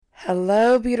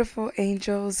Hello, beautiful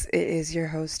angels. It is your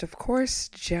host, of course,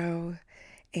 Joe,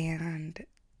 and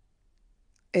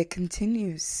it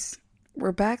continues.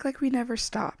 We're back like we never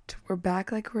stopped. We're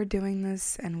back like we're doing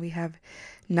this and we have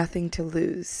nothing to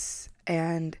lose.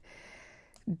 And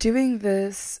doing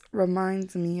this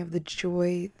reminds me of the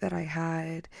joy that I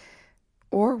had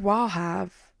or will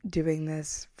have doing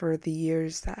this for the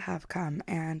years that have come.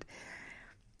 And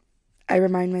I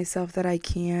remind myself that I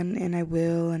can and I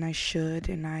will and I should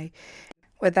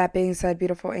With that being said,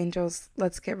 beautiful angels,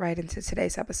 let's get right into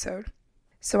today's episode.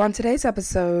 So on today's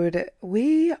episode,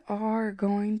 we are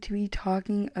going to be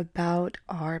talking about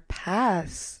our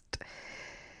past.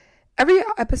 Every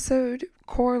episode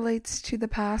correlates to the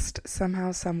past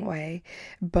somehow, some way,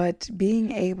 but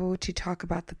being able to talk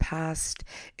about the past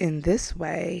in this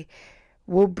way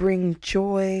will bring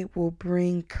joy, will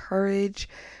bring courage,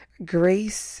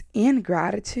 grace, and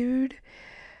gratitude.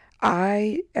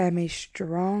 I am a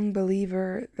strong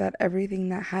believer that everything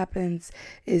that happens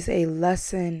is a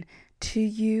lesson to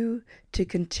you to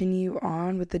continue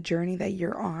on with the journey that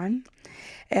you're on.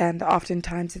 And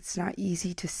oftentimes it's not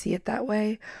easy to see it that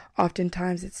way.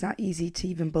 Oftentimes it's not easy to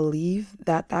even believe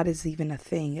that that is even a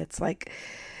thing. It's like,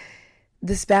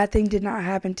 this bad thing did not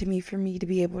happen to me for me to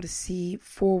be able to see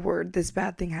forward. This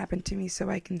bad thing happened to me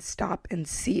so I can stop and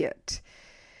see it.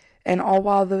 And all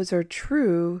while those are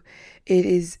true, it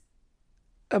is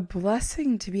a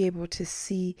blessing to be able to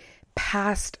see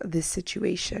past this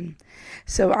situation.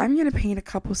 So I'm going to paint a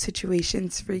couple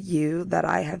situations for you that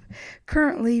I have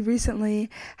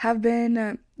recently have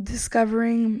been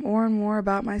discovering more and more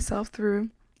about myself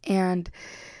through. And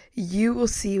you will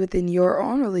see within your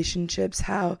own relationships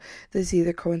how this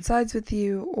either coincides with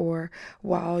you, or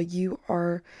while you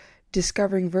are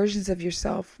discovering versions of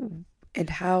yourself and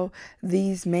how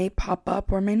these may pop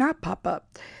up or may not pop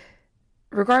up.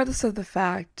 Regardless of the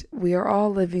fact, we are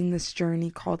all living this journey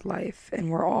called life, and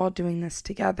we're all doing this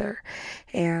together.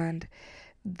 And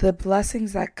the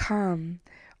blessings that come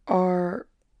are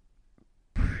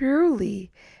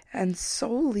purely and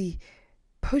solely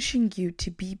pushing you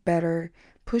to be better,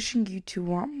 pushing you to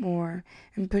want more,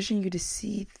 and pushing you to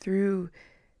see through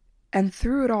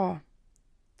it all.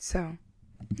 So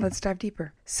let's dive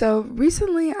deeper. So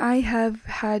recently I have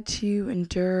had to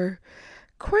endure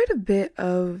quite a bit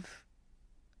of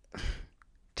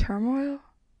turmoil.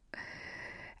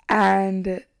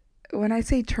 And when I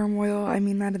say turmoil, I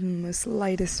mean that in the most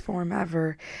lightest form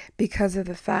ever, because of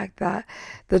the fact that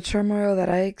the turmoil that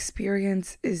I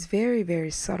experience is very,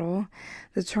 very subtle.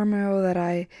 The turmoil that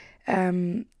I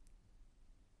am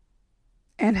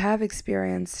and have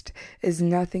experienced is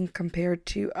nothing compared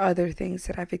to other things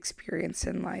that I've experienced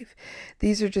in life.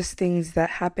 These are just things that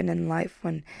happen in life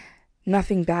when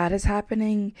nothing bad is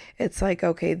happening. It's like,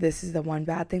 okay, this is the one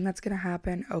bad thing that's going to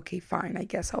happen. Okay, fine. I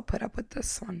guess I'll put up with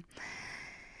this one.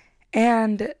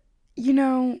 And,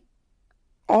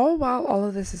 all while all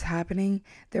of this is happening,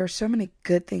 there are so many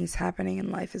good things happening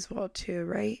in life as well, too,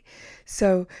 right?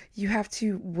 So you have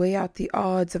to weigh out the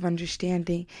odds of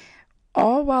understanding.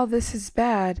 All while this is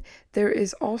bad, there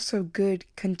is also good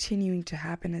continuing to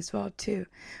happen as well too,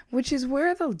 which is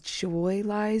where the joy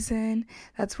lies in.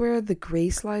 That's where the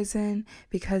grace lies in,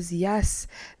 because yes,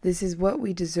 this is what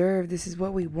we deserve. This is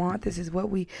what we want. This is what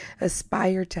we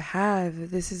aspire to have.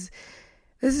 This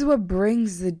is what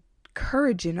brings the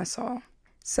courage in us all.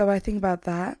 So I think about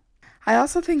that. I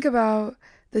also think about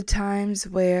the times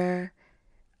where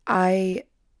I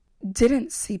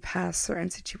didn't see past certain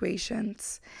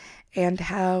situations, and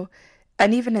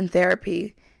even in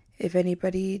therapy, if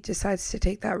anybody decides to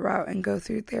take that route and go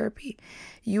through therapy,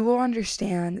 you will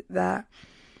understand that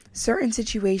certain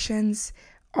situations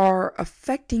are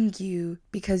affecting you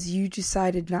because you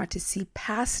decided not to see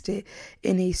past it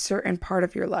in a certain part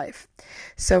of your life.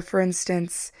 So for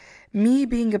instance, me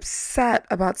being upset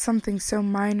about something so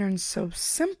minor and so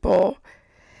simple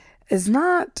is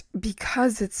not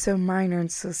because it's so minor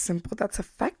and so simple that's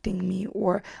affecting me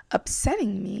or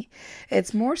upsetting me.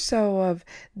 It's more so of,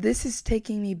 this is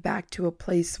taking me back to a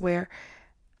place where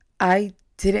I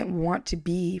didn't want to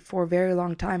be for a very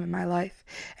long time in my life.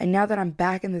 And now that I'm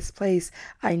back in this place,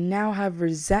 I now have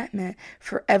resentment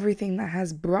for everything that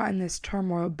has brought in this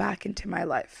turmoil back into my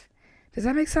life. Does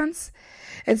that make sense?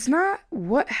 It's not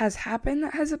what has happened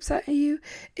that has upset you.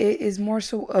 It is more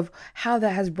so of how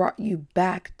that has brought you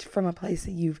back from a place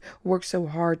that you've worked so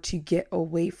hard to get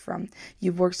away from.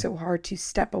 You've worked so hard to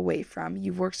step away from.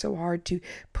 You've worked so hard to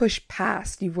push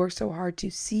past. You've worked so hard to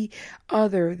see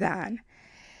other than.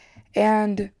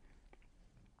 And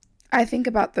I think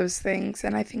about those things,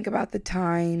 and I think about the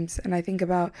times, and I think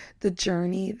about the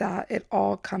journey that it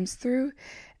all comes through.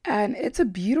 And it's a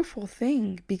beautiful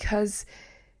thing because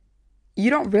you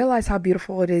don't realize how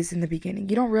beautiful it is in the beginning.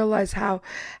 You don't realize how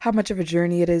much of a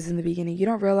journey it is in the beginning. You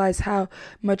don't realize how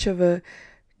much of a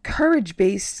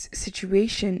courage-based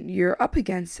situation you're up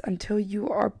against until you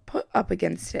are put up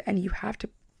against it and you have to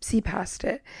see past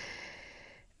it.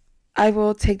 I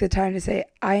will take the time to say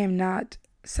I am not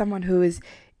someone who is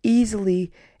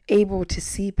easily able to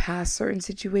see past certain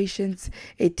situations.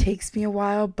 It takes me a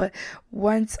while, but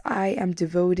once I am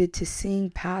devoted to seeing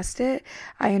past it,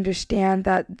 I understand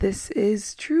that this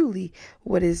is truly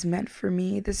what is meant for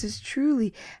me. This is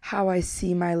truly how I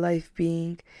see my life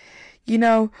being. You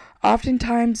know,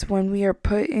 oftentimes when we are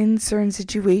put in certain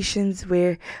situations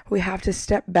where we have to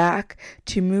step back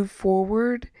to move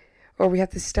forward, or we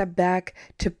have to step back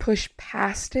to push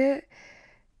past it,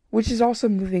 which is also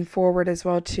moving forward as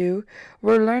well too,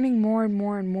 we're learning more and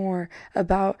more and more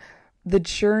about the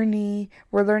journey.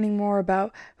 We're learning more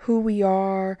about who we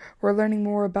are. We're learning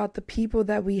more about the people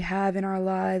that we have in our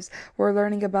lives. We're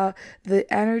learning about the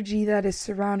energy that is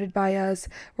surrounded by us.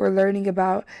 We're learning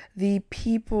about the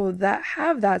people that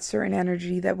have that certain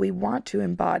energy that we want to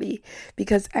embody,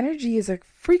 because energy is a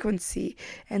frequency,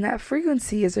 and that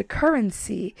frequency is a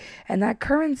currency, and that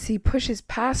currency pushes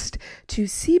past to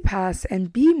see past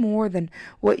and be more than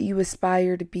what you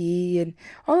aspire to be, and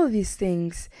all of these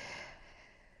things.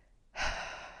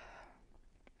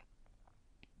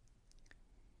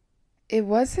 It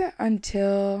wasn't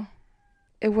until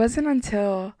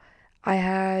I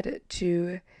had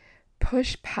to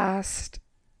push past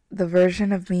the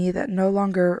version of me that no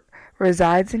longer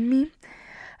resides in me.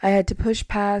 I had to push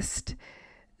past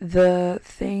the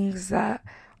things that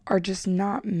are just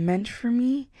not meant for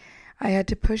me. I had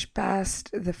to push past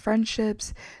the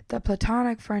friendships, the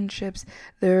platonic friendships,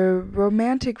 the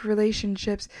romantic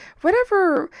relationships,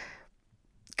 whatever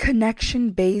connection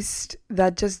based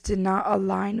that just did not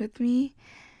align with me.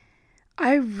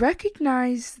 I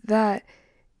recognized that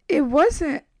it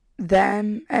wasn't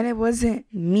them and it wasn't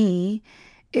me.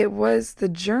 It was the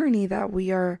journey that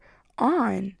we are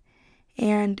on.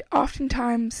 And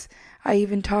oftentimes I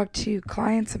even talk to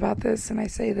clients about this, and I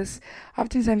say this,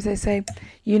 oftentimes I say,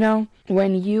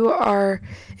 when you are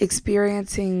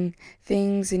experiencing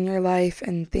things in your life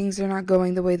and things are not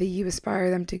going the way that you aspire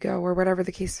them to go, or whatever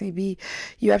the case may be,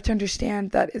 you have to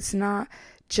understand that it's not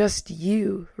just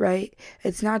you, right?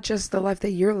 It's not just the life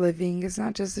that you're living. It's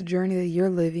not just the journey that you're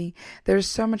living. There's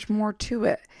so much more to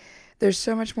it. There's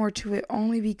so much more to it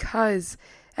only because,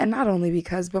 and not only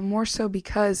because, but more so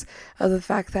because of the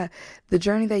fact that the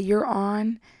journey that you're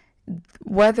on,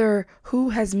 whether who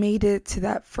has made it to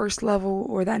that first level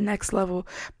or that next level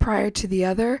prior to the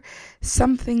other,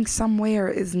 something somewhere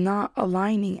is not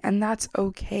aligning, and that's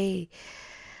okay.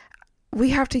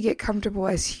 We have to get comfortable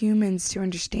as humans to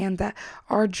understand that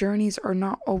our journeys are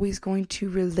not always going to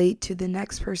relate to the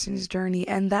next person's journey,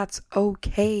 and that's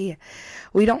okay.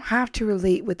 We don't have to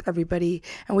relate with everybody,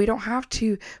 and we don't have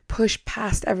to push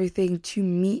past everything to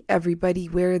meet everybody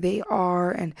where they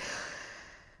are. And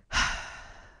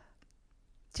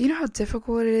do you know how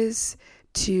difficult it is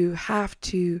to have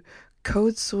to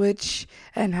code switch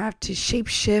and have to shape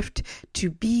shift to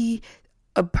be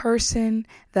a person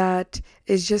that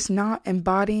is just not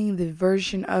embodying the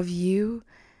version of you,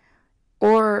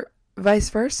 or vice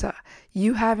versa,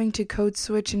 you having to code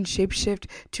switch and shapeshift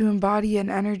to embody an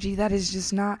energy that is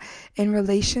just not in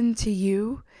relation to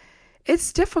you?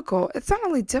 It's difficult. It's not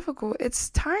only difficult, it's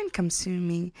time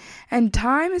consuming, and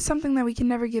time is something that we can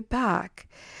never get back.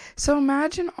 So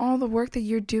imagine all the work that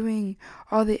you're doing,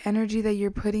 all the energy that you're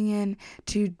putting in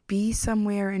to be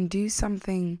somewhere and do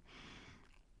something.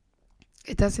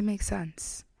 It doesn't make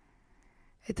sense.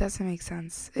 It doesn't make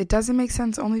sense. It doesn't make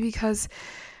sense only because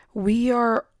we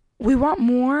want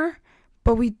more,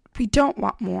 but we don't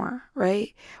want more,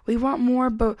 right? We want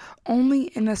more, but only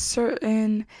in a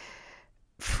certain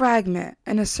fragment,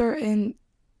 in a certain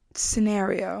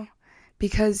scenario.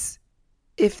 Because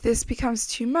if this becomes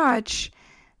too much,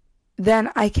 then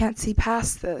I can't see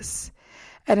past this.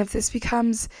 And if this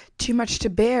becomes too much to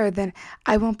bear, then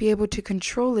I won't be able to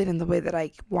control it in the way that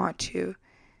I want to.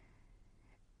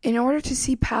 In order to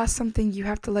see past something, you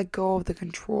have to let go of the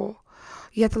control.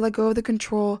 You have to let go of the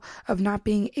control of not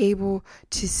being able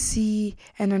to see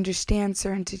and understand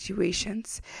certain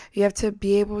situations. You have to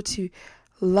be able to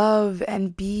love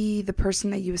and be the person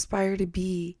that you aspire to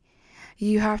be.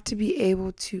 You have to be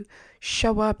able to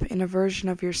show up in a version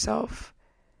of yourself.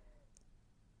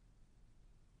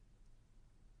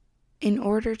 In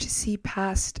order to see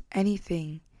past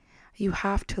anything, you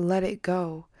have to let it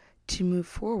go to move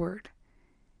forward.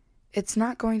 It's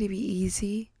not going to be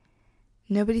easy.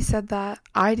 Nobody said that.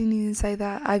 I didn't even say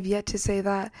that. I've yet to say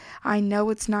that. I know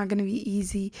it's not going to be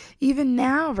easy. Even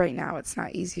now, right now, it's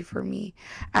not easy for me.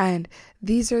 And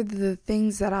these are the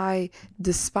things that I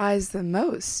despise the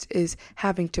most, is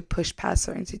having to push past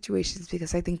certain situations,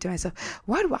 because I think to myself,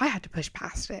 why do I have to push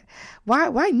past it?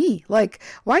 Why me? Like,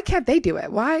 why can't they do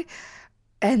it? Why?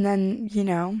 And then, you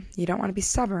don't want to be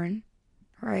stubborn,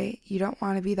 right? You don't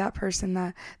want to be that person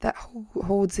that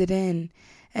holds it in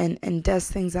and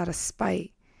does things out of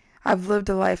spite. I've lived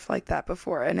a life like that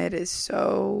before, and it is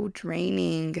so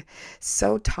draining,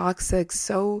 so toxic, it's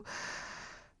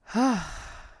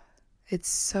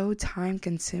so time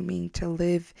consuming to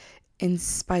live in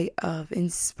spite of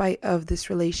this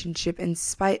relationship, in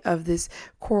spite of this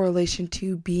correlation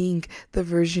to being the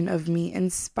version of me, in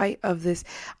spite of this,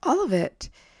 all of it.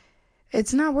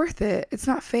 It's not worth it. It's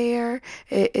not fair.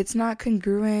 It's not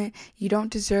congruent. You don't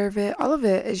deserve it. All of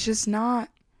it is just not.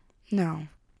 No.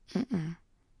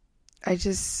 I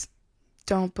just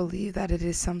don't believe that it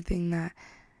is something that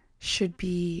should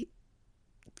be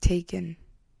taken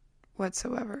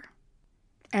whatsoever.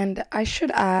 And I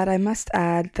must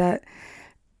add that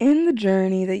in the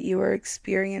journey that you are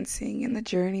experiencing, in the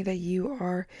journey that you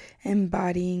are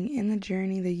embodying, in the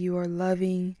journey that you are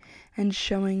loving and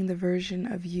showing the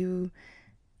version of you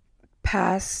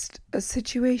past a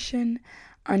situation,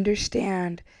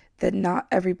 understand that not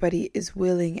everybody is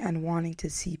willing and wanting to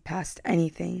see past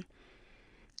anything.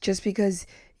 Just because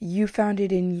you found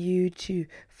it in you to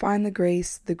find the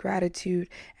grace, the gratitude,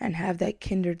 and have that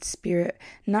kindred spirit,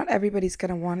 not everybody's going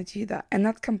to want to do that. And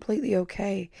that's completely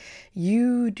okay.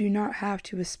 You do not have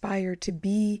to aspire to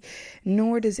be,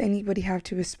 nor does anybody have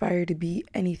to aspire to be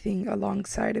anything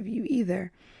alongside of you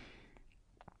either.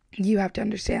 You have to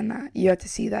understand that. You have to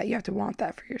see that. You have to want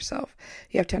that for yourself.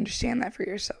 You have to understand that for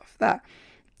yourself. That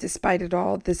despite it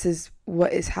all, this is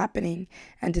what is happening.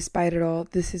 And despite it all,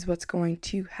 this is what's going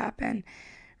to happen.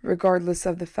 Regardless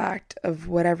of the fact of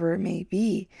whatever it may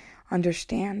be,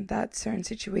 understand that certain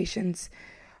situations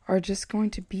are just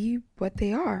going to be what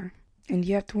they are. And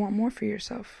you have to want more for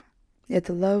yourself. You have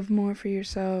to love more for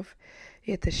yourself.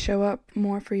 You have to show up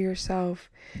more for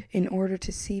yourself in order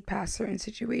to see past certain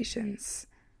situations.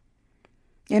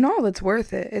 And all, it's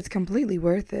worth it. It's completely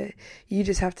worth it. You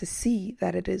just have to see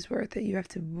that it is worth it. You have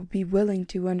to be willing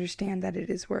to understand that it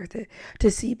is worth it,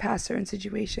 to see past certain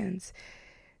situations.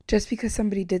 Just because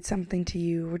somebody did something to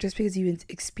you, or just because you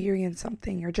experienced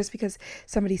something, or just because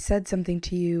somebody said something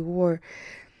to you, or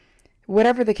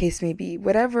whatever the case may be,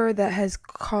 whatever that has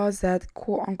caused that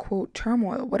quote unquote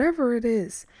turmoil, whatever it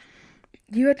is,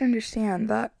 you have to understand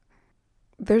that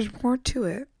there's more to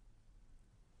it.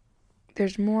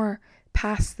 There's more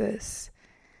past this.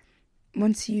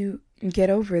 Once you get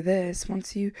over this,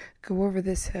 once you go over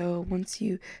this hill, once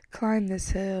you climb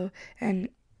this hill and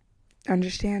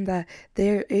understand that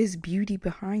there is beauty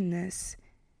behind this,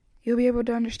 you'll be able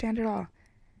to understand it all.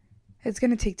 It's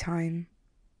going to take time,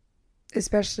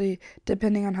 especially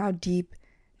depending on how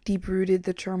deep-rooted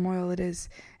the turmoil it is.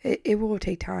 It will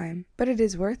take time, but it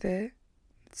is worth it.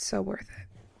 It's so worth it.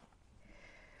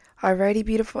 Alrighty,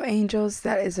 beautiful angels,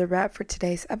 that is a wrap for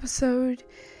today's episode.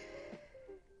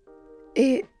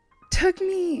 It took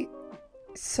me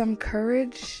some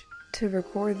courage to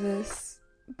record this,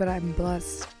 but I'm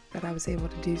blessed that I was able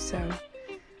to do so.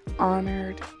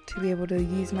 Honored to be able to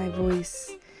use my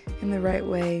voice in the right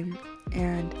way,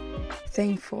 and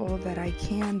thankful that I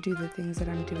can do the things that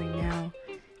I'm doing now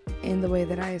in the way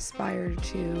that I aspire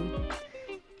to.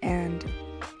 And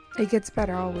it gets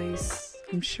better always.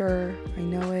 I'm sure. I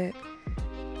know it.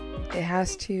 It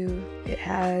has to. It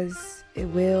has. It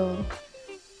will.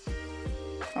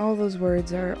 All those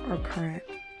words are current.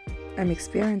 I'm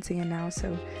experiencing it now,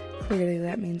 so clearly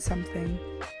that means something.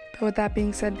 But with that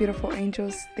being said, beautiful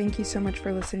angels, thank you so much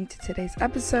for listening to today's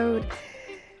episode.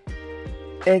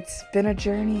 It's been a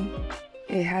journey.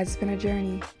 It has been a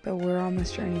journey, but we're on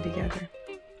this journey together.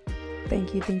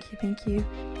 Thank you,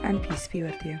 and peace be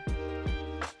with you.